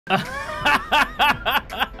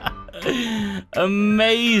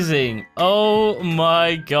Amazing. Oh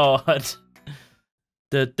my god.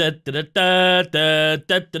 Hello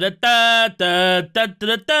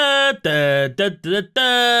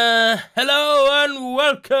and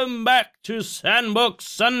welcome back to Sandbox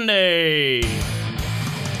Sunday.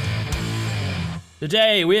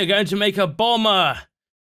 Today we are going to make a bomber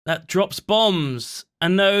that drops bombs.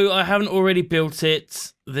 And no, I haven't already built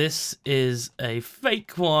it. This is a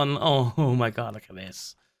fake one. Oh my god, look at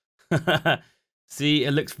this. See,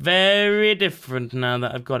 it looks very different now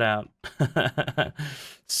that I've got out.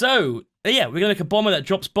 So, yeah, we're going to make a bomber that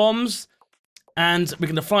drops bombs. And we're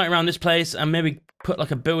going to fly it around this place and maybe put like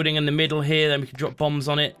a building in the middle here. Then we can drop bombs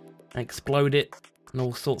on it and explode it. And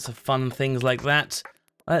all sorts of fun things like that.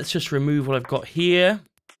 Let's just remove what I've got here.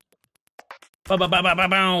 Oh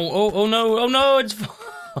no, it's...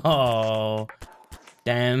 Oh,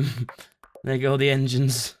 damn. There go the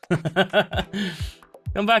engines.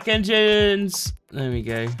 Come back, engines. There we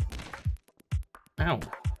go. Ow.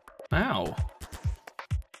 Ow.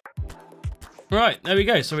 Right, there we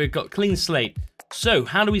go. So we've got clean slate. So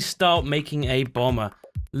how do we start making a bomber?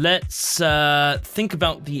 Let's think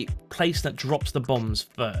about the place that drops the bombs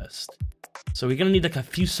first. So we're going to need like a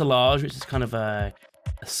fuselage, which is kind of a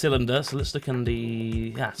cylinder. So let's look in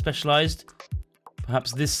the specialized.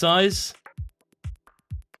 Perhaps this size.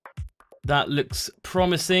 That looks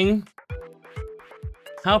promising.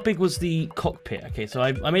 How big was the cockpit? Okay, so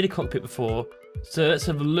I made a cockpit before. So let's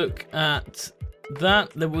have a look at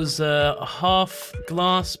that. There was a half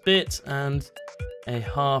glass bit and a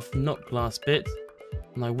half not glass bit.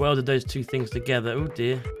 And I welded those two things together. Oh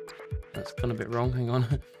dear, that's gone a bit wrong. Hang on.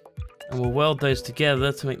 And we'll weld those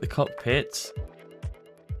together to make the cockpit.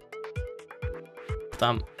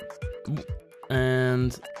 Damn.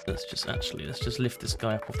 And let's just lift this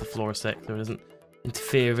guy up off the floor a sec so it doesn't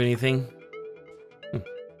interfere with anything.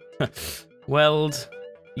 Weld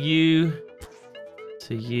you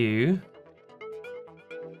to you.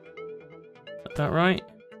 About right?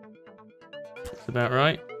 That's about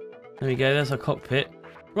right. There we go, there's our cockpit.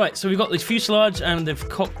 Right, so we've got the fuselage and the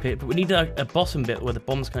cockpit, but we need a bottom bit where the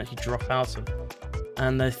bombs can actually drop out of.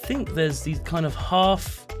 And I think there's these kind of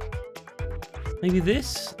half... Maybe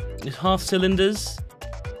this? These half cylinders.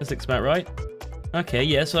 This looks about right. Okay,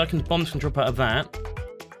 yeah, so bombs can drop out of that.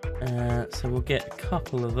 So we'll get a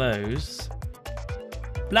couple of those.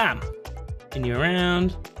 Blam! Spin you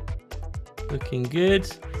around. Looking good.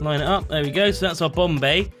 Line it up. There we go. So that's our bomb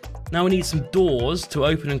bay. Now we need some doors to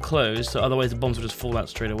open and close, so otherwise the bombs will just fall out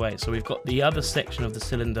straight away. So we've got the other section of the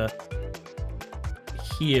cylinder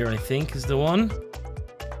here, I think, is the one.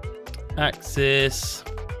 Axis.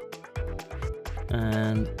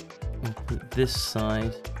 And we'll put this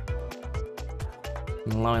side.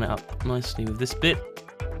 And line it up nicely with this bit.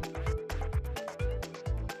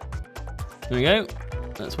 There we go.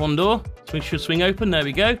 That's one door. So we should swing open. There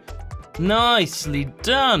we go. Nicely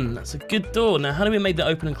done. That's a good door. Now, how do we make that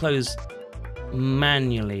open and close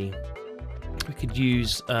manually? We could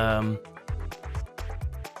use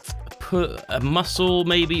put a muscle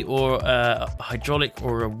maybe, or a hydraulic,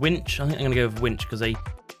 or a winch. I think I'm going to go with winch because they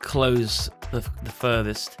close the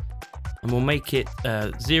furthest. And we'll make it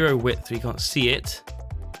 0 width so you can't see it.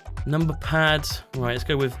 Number pad. Right, let's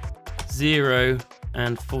go with 0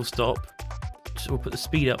 and full stop. So we'll put the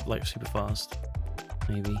speed up like super fast,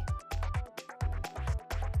 maybe.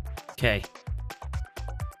 Okay.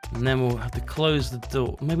 And then we'll have to close the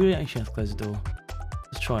door. Maybe we actually have to close the door.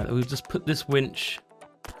 Let's try it. We'll just put this winch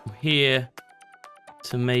from here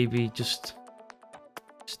to maybe just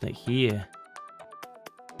like here.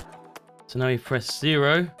 So now we press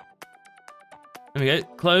 0. There we go.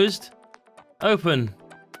 Closed. Open.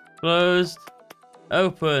 Closed.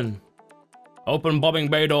 Open. Open bobbing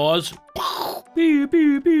bay doors. Pew,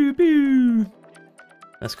 pew, pew, pew.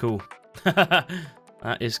 That's cool.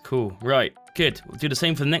 That is cool. Right, good. We'll do the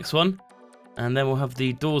same for the next one. And then we'll have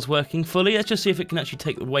the doors working fully. Let's just see if it can actually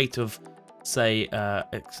take the weight of, say, a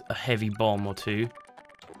heavy bomb or two.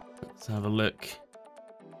 Let's have a look.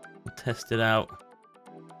 We'll test it out.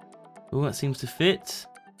 Oh, that seems to fit.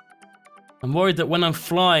 I'm worried that when I'm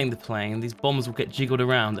flying the plane, these bombs will get jiggled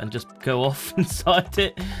around and just go off inside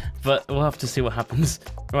it. But we'll have to see what happens.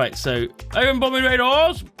 Right, so open bombing bay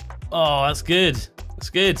doors. Oh, that's good. That's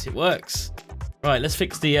good. It works. Right, let's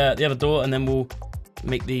fix the other door, and then we'll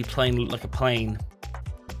make the plane look like a plane.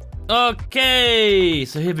 Okay,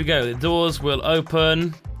 so here we go. The doors will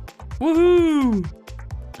open. Woohoo!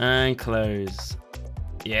 And close.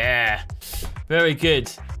 Yeah, very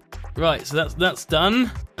good. Right, so that's done.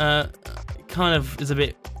 Kind of is a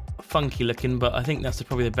bit funky looking, but I think that's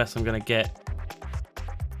probably the best I'm gonna get.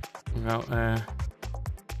 About,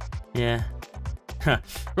 yeah.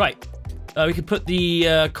 Right. We could put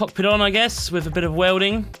the cockpit on, I guess, with a bit of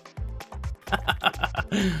welding.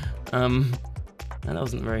 And that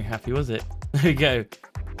wasn't very happy, was it? There we go.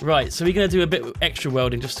 Right, so we're going to do a bit of extra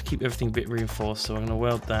welding just to keep everything a bit reinforced. So I'm going to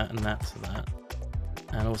weld that and that to that.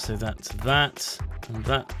 And also that to that. And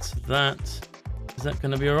that to that. Is that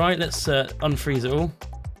going to be alright? Let's unfreeze it all.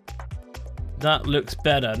 That looks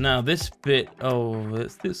better. Now this bit... Oh,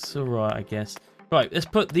 this alright, I guess. Right, let's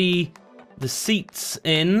put the seats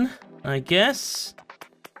in, I guess,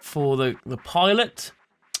 for the pilot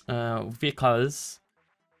vehicles.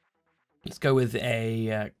 Let's go with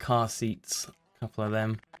a car seats, a couple of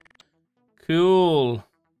them. Cool.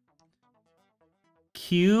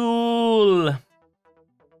 Cool.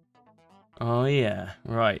 Oh yeah,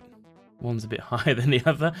 right. One's a bit higher than the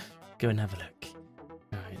other. Go and have a look.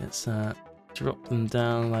 Alright, let's drop them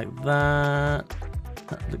down like that.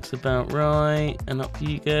 That looks about right. And up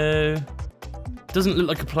you go. Doesn't look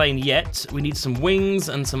like a plane yet. We need some wings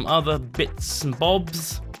and some other bits and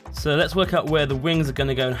bobs. So let's work out where the wings are going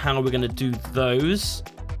to go and how we're going to do those.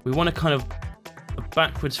 We want a kind of a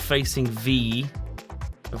backwards facing V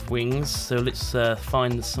of wings. So let's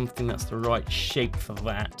find something that's the right shape for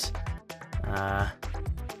that.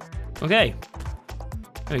 Okay.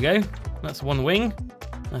 There we go. That's one wing.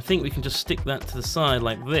 I think we can just stick that to the side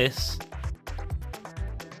like this.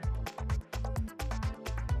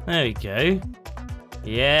 There we go.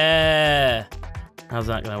 Yeah. How's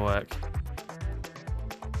that going to work?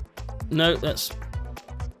 No, that's...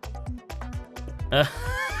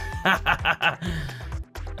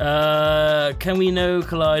 can we no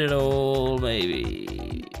collide at all?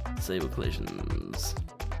 Maybe. Disable collisions.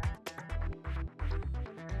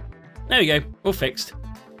 There we go. All fixed.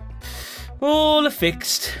 All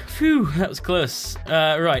fixed. Phew, that was close.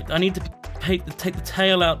 Right, I need to take the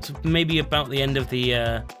tail out to maybe about the end of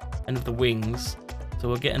the wings. So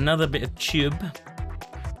we'll get another bit of tube.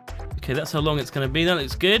 Okay, that's how long it's going to be. That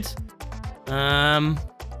looks good.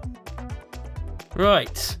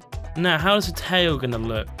 Right. Now, how's the tail going to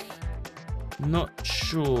look? Not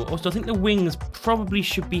sure. Also, I think the wings probably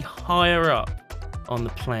should be higher up on the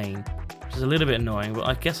plane, which is a little bit annoying, but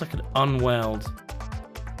I guess I could unweld.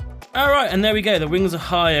 Alright, and there we go. The wings are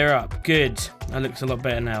higher up. Good. That looks a lot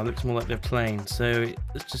better now. It looks more like they're plane. So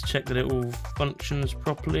let's just check that it all functions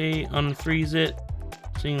properly. Unfreeze it.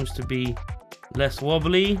 Seems to be less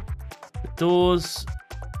wobbly. The doors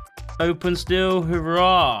open still.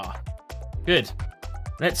 Hurrah! Good.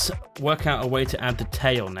 Let's work out a way to add the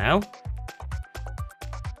tail now.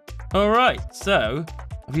 Alright, so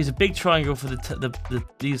I've used a big triangle for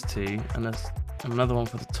these two and another one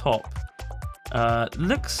for the top.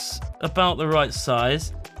 Looks about the right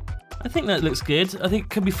size. I think that looks good. I think it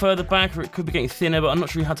could be further back or it could be getting thinner, but I'm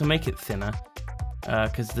not sure how to make it thinner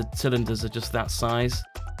because the cylinders are just that size.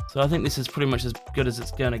 So I think this is pretty much as good as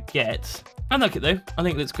it's going to get. I like it though. I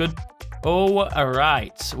think it looks good. Oh,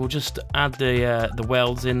 alright. We'll just add the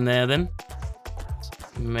welds in there then.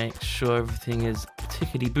 Make sure everything is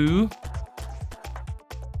tickety-boo.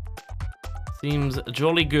 Seems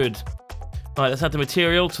jolly good. Alright, let's add the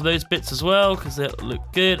material to those bits as well, because they look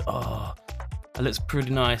good. Oh, that looks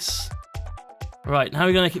pretty nice. Right, how are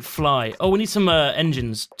we going to make it fly? Oh, we need some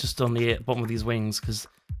engines just on the bottom of these wings, because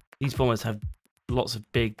these bombers have lots of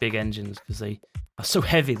big engines, because they are so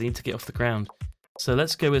heavy, they need to get off the ground. So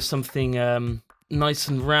let's go with something nice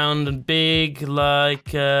and round and big,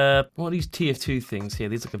 like, what are these TF2 things here?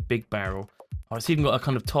 These are like a big barrel. Oh, it's even got a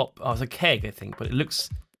kind of top, oh, it's a keg, I think, but it looks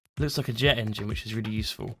like a jet engine, which is really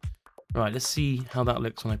useful. Right, let's see how that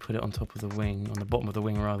looks when I put it on top of the wing, on the bottom of the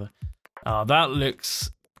wing, rather. Oh, that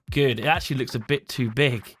looks good. It actually looks a bit too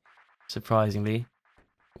big, surprisingly.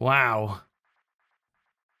 Wow.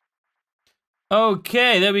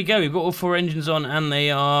 Okay, there we go. We've got all 4 engines on, and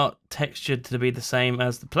they are textured to be the same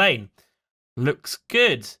as the plane. Looks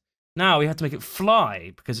good. Now we have to make it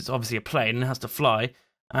fly, because it's obviously a plane and it has to fly.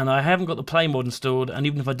 And I haven't got the plane mod installed, and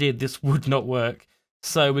even if I did, this would not work.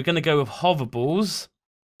 So we're going to go with hoverballs.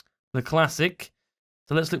 The classic.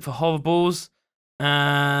 So let's look for hoverballs,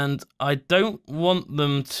 and I don't want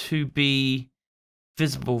them to be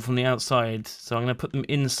visible from the outside, so I'm going to put them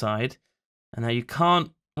inside. And now you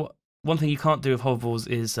can't, one thing you can't do with hoverballs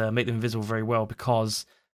is make them invisible very well, because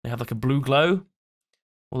they have like a blue glow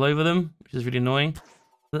all over them, which is really annoying.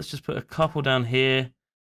 Let's just put a couple down here,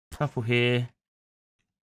 a couple here.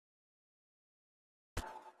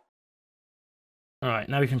 Alright,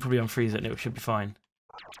 now we can probably unfreeze it and it should be fine.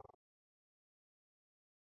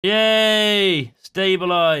 Yay!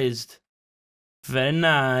 Stabilized. Very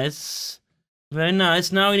nice. Very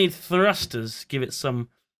nice. Now we need thrusters. Give it some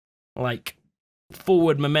like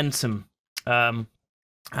forward momentum and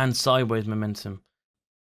sideways momentum.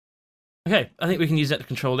 Okay, I think we can use that to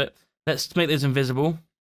control it. Let's make those invisible.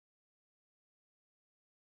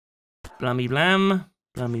 Blammy blam,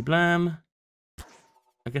 blammy blam.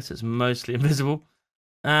 I guess it's mostly invisible.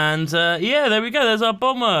 And yeah, there we go. There's our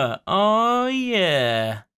bomber. Oh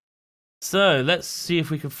yeah. So let's see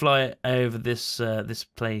if we can fly it over this this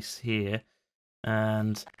place here,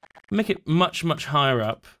 and make it much higher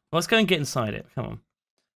up. Well, let's go and get inside it. Come on,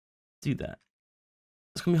 do that.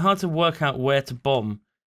 It's gonna be hard to work out where to bomb,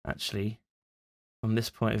 actually, from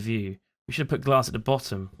this point of view. We should have put glass at the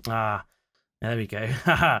bottom. Ah, there we go.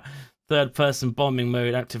 Haha. Third person bombing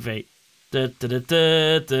mode activate. And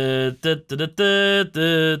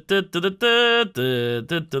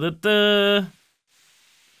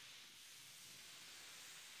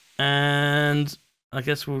I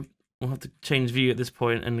guess we'll have to change view at this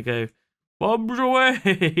point and go bombs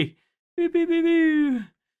away.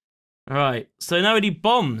 Alright, so now we need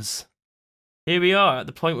bombs. Here we are at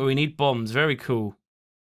the point where we need bombs. Very cool.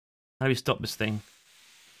 How do we stop this thing?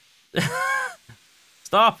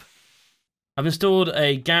 Stop! I've installed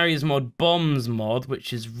a Garrys Mod Bombs mod,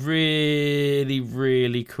 which is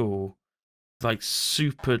really cool. Like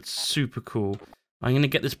super cool. I'm going to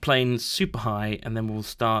get this plane super high, and then we'll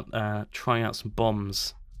start trying out some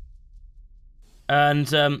bombs.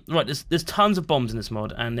 And, right, there's tons of bombs in this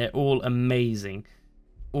mod, and they're all amazing.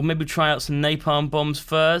 Or maybe try out some napalm bombs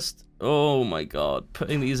first. Oh my god,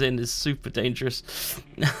 putting these in is super dangerous.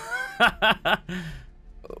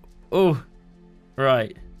 Oh,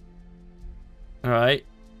 right. Alright.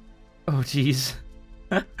 Oh, jeez.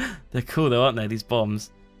 They're cool though, aren't they, these bombs?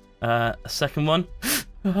 A second one.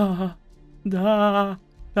 Don't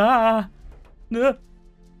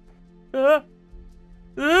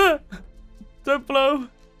blow.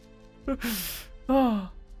 Oh.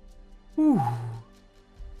 Ooh.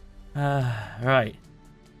 Right.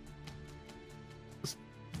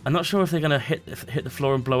 I'm not sure if they're gonna hit the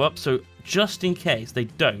floor and blow up, so just in case they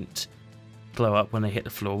don't blow up when they hit the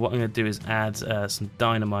floor, what I'm gonna do is add some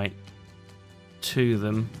dynamite to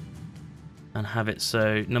them and have it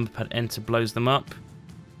so number pad enter blows them up.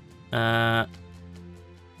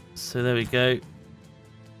 So there we go.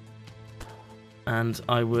 And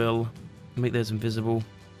I will make those invisible.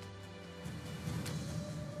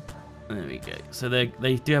 There we go. So they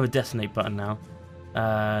do have a detonate button now.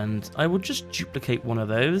 And I will just duplicate one of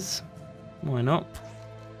those. Why not?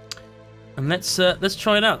 And let's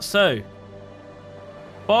try it out. So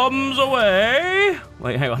bombs away!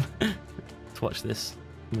 Wait, hang on. Let's watch this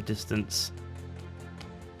from a distance.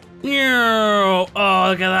 Oh,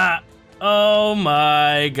 look at that! Oh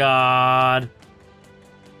my god!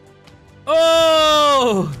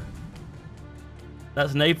 Oh!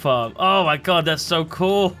 That's napalm. Oh my god, that's so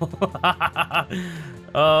cool!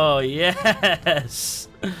 Oh yes!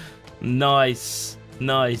 Nice,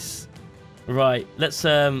 nice. Right, let's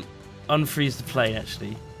unfreeze the plane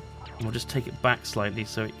actually. And we'll just take it back slightly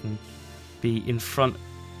so it can be in front,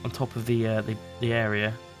 on top of the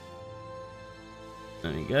area.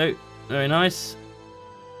 There we go. Very nice.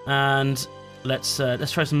 And let's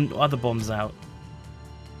try some other bombs out.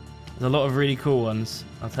 There's a lot of really cool ones,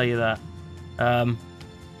 I'll tell you that. So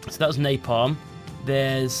that was napalm.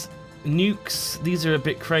 There's nukes. These are a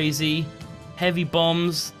bit crazy. Heavy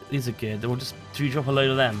bombs. These are good. We'll just drop a load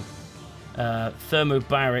of them.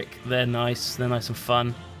 Thermobaric. They're nice. They're nice and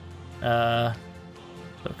fun. Got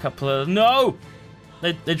a couple of... No!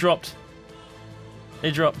 They dropped. They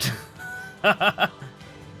dropped.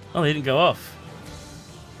 Oh, they didn't go off.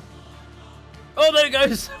 Oh, there it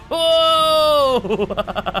goes! Whoa!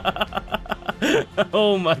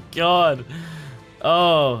 Oh my god.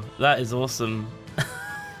 Oh, that is awesome.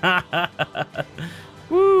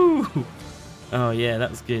 Woo! Oh yeah, that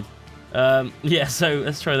was good. Yeah, so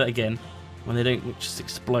let's try that again. When they don't just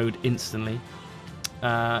explode instantly.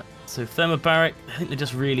 So thermobaric, I think they're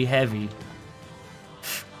just really heavy.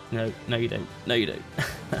 No, no you don't. No you don't.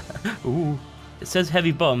 Ooh. It says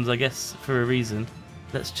heavy bombs, I guess, for a reason.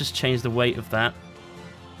 Let's just change the weight of that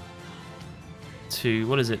to,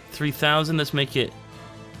 what is it, 3,000? Let's make it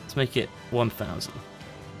 1,000.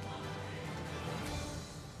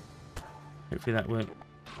 Hopefully that won't...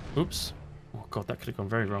 Oops. Oh god, that could have gone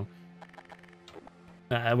very wrong.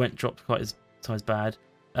 I went dropped quite as bad.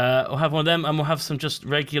 We'll have one of them, and we'll have some just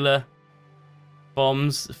regular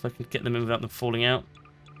bombs, if I can get them in without them falling out.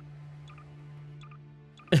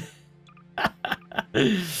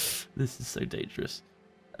 This is so dangerous.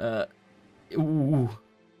 Ooh.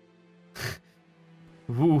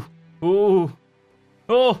 Ooh. Ooh.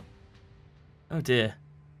 Oh! Oh dear.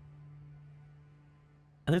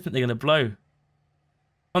 I don't think they're gonna blow.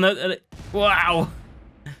 Oh no! Wow,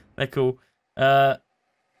 they're cool. No,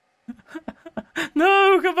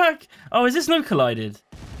 come back! Oh, is this no collided?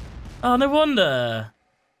 Oh, no wonder.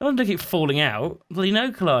 No wonder they keep falling out. Bloody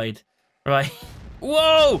no collide. Right.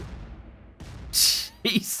 Whoa!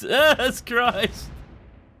 Jesus Christ.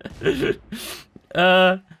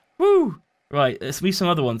 Woo! Right, let's meet some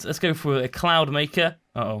other ones. Let's go for a cloud maker.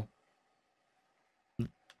 Uh-oh.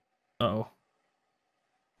 Uh-oh.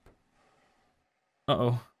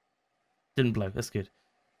 Uh-oh. Didn't blow. That's good.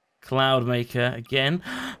 Cloud maker again.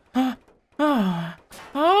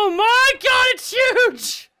 Oh my god, it's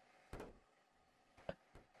huge!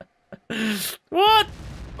 What?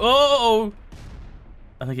 Oh!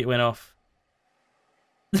 I think it went off.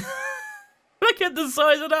 Look at the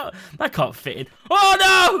size of that. That can't fit in. Oh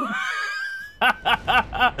no!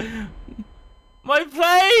 My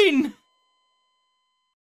plane!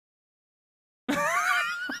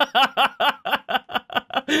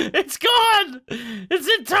 It's gone! It's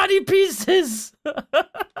in tiny pieces!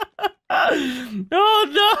 Oh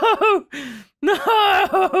no!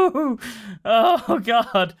 No! Oh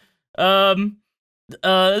god.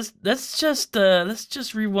 Let's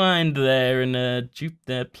just rewind there and juke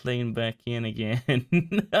that plane back in again.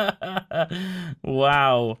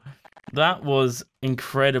 Wow. That was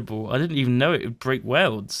incredible. I didn't even know it would break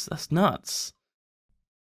worlds. That's nuts.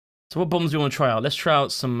 So what bombs do you want to try out? Let's try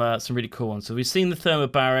out some really cool ones. So we've seen the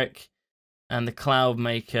thermobaric and the cloud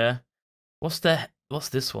maker. What's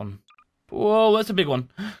this one? Whoa, that's a big one.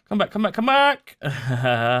 Come back, come back, come back.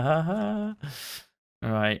 All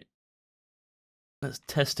right. Let's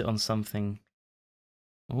test it on something.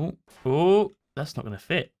 Oh, that's not going to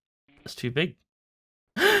fit. That's too big.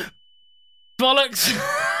 Bollocks!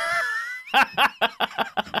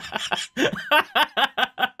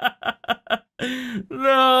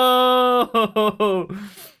 No!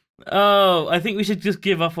 Oh, I think we should just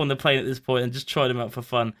give up on the plane at this point and just try them out for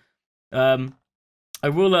fun. I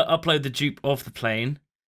will upload the dupe of the plane,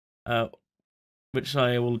 which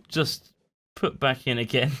I will just put back in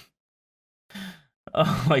again.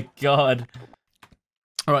 Oh my god.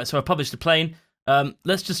 Alright, so I published the plane.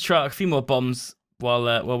 Let's just try out a few more bombs while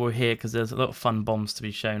we're here, because there's a lot of fun bombs to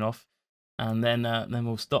be shown off. And then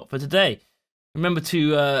we'll stop for today. Remember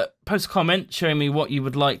to post a comment showing me what you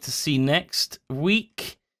would like to see next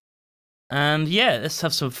week. And yeah, let's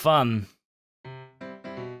have some fun.